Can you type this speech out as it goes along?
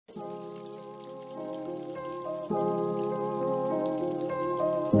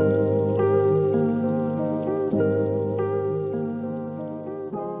We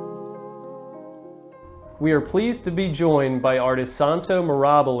are pleased to be joined by artist Santo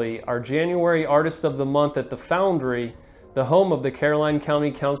Mirabile, our January Artist of the Month at the Foundry, the home of the Caroline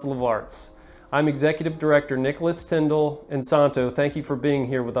County Council of Arts. I'm Executive Director Nicholas Tyndall, and Santo, thank you for being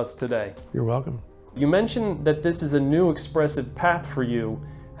here with us today. You're welcome. You mentioned that this is a new expressive path for you.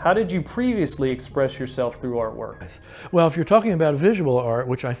 How did you previously express yourself through artwork? Well, if you're talking about visual art,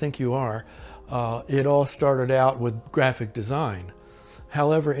 which I think you are, it all started out with graphic design.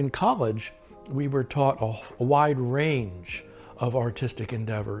 However, in college, we were taught a wide range of artistic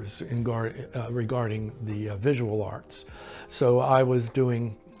endeavors regarding the visual arts. So I was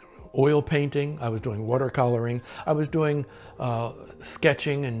doing oil painting, I was doing watercoloring, I was doing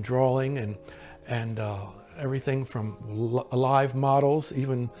sketching and drawing and everything from live models,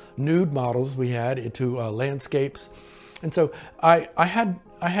 even nude models we had, to landscapes. And so I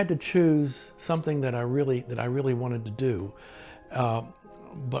had to choose something that I really wanted to do.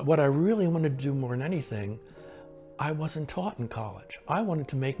 But what I really wanted to do more than anything, I wasn't taught in college. I wanted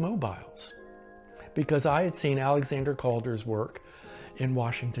to make mobiles because I had seen Alexander Calder's work in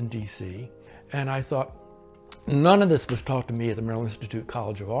Washington, D.C. And I thought, none of this was taught to me at the Maryland Institute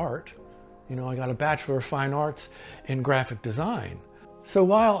College of Art. You know, I got a Bachelor of Fine Arts in graphic design. So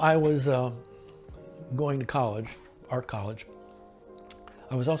while I was going to college, art college,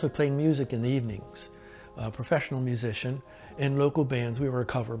 I was also playing music in the evenings, a professional musician. In local bands, we were a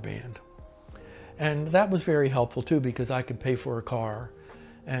cover band. And that was very helpful too because I could pay for a car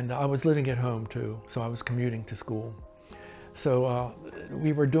and I was living at home too, so I was commuting to school. So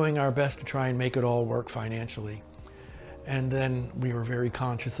we were doing our best to try and make it all work financially. And then we were very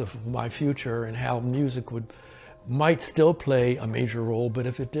conscious of my future and how music might still play a major role, but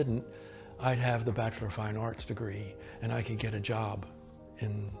if it didn't, I'd have the Bachelor of Fine Arts degree and I could get a job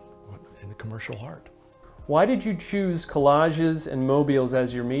in commercial art. Why did you choose collages and mobiles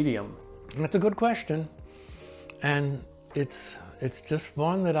as your medium? That's a good question. And it's just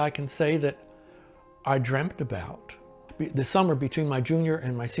one that I can say that I dreamt about. The summer between my junior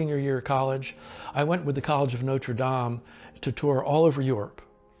and my senior year of college, I went with the College of Notre Dame to tour all over Europe.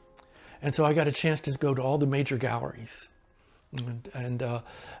 And so I got a chance to go to all the major galleries. And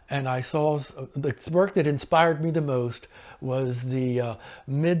I saw the work that inspired me the most was the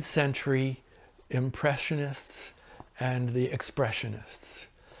mid-century Impressionists and the Expressionists,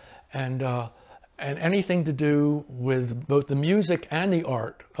 and anything to do with both the music and the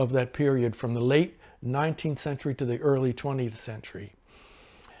art of that period from the late 19th century to the early 20th century.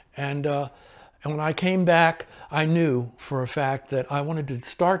 And when I came back, I knew for a fact that I wanted to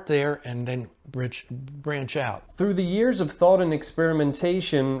start there and then branch out. Through the years of thought and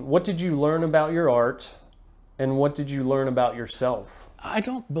experimentation, what did you learn about your art and what did you learn about yourself? I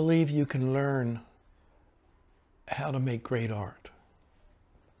don't believe you can learn how to make great art.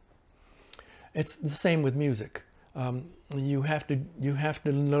 It's the same with music. You have to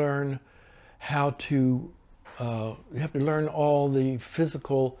learn how to you have to learn all the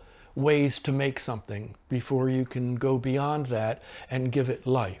physical ways to make something before you can go beyond that and give it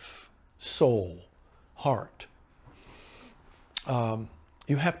life, soul, heart.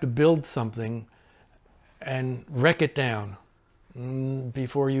 You have to build something and wreck it down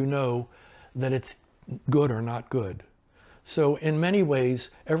before you know that it's good or not good. So in many ways,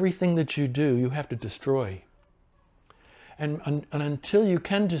 everything that you do, you have to destroy. And until you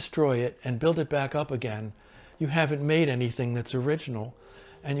can destroy it and build it back up again, you haven't made anything that's original,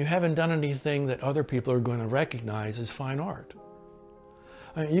 and you haven't done anything that other people are going to recognize as fine art.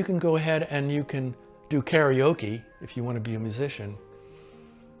 I mean, you can go ahead and you can do karaoke if you want to be a musician,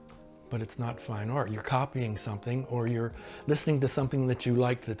 but it's not fine art. You're copying something, or you're listening to something that you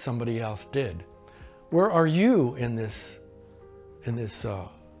liked that somebody else did. Where are you in this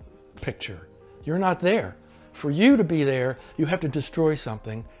picture? You're not there. For you to be there, you have to destroy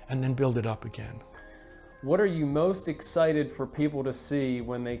something and then build it up again. What are you most excited for people to see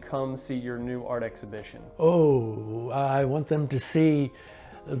when they come see your new art exhibition? Oh, I want them to see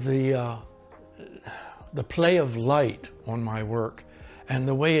the play of light on my work and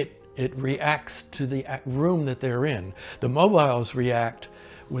the way it reacts to the room that they're in. The mobiles react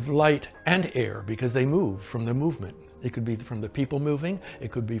with light and air because they move from the movement. It could be from the people moving,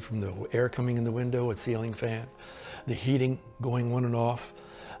 it could be from the air coming in the window, a ceiling fan, the heating going on and off.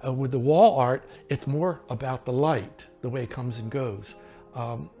 With the wall art, it's more about the light, the way it comes and goes.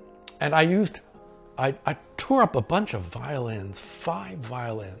 And I tore up a bunch of violins, 5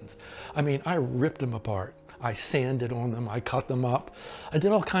 violins. I mean, I ripped them apart. I sanded on them, I cut them up. I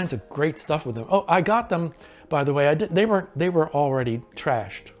did all kinds of great stuff with them. Oh, I got them by the way, they were already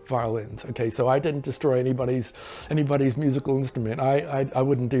trashed violins. Okay, so I didn't destroy anybody's musical instrument. I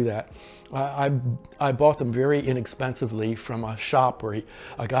wouldn't do that. I bought them very inexpensively from a shop where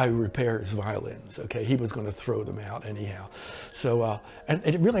a guy who repairs violins. Okay, he was going to throw them out anyhow. So and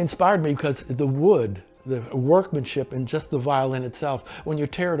it really inspired me because the wood, the workmanship in just the violin itself, when you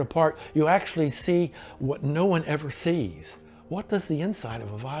tear it apart, you actually see what no one ever sees. What does the inside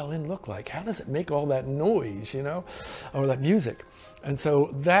of a violin look like? How does it make all that noise, you know, or that music? And so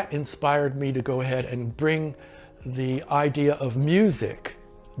that inspired me to go ahead and bring the idea of music,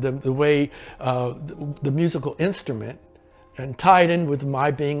 the way the musical instrument, and tied in with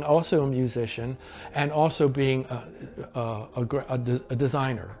my being also a musician and also being a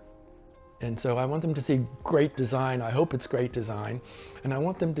designer. And so I want them to see great design. I hope it's great design. And I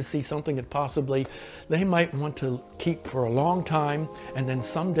want them to see something that possibly they might want to keep for a long time. And then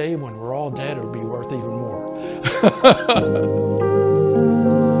someday when we're all dead, it'll be worth even more.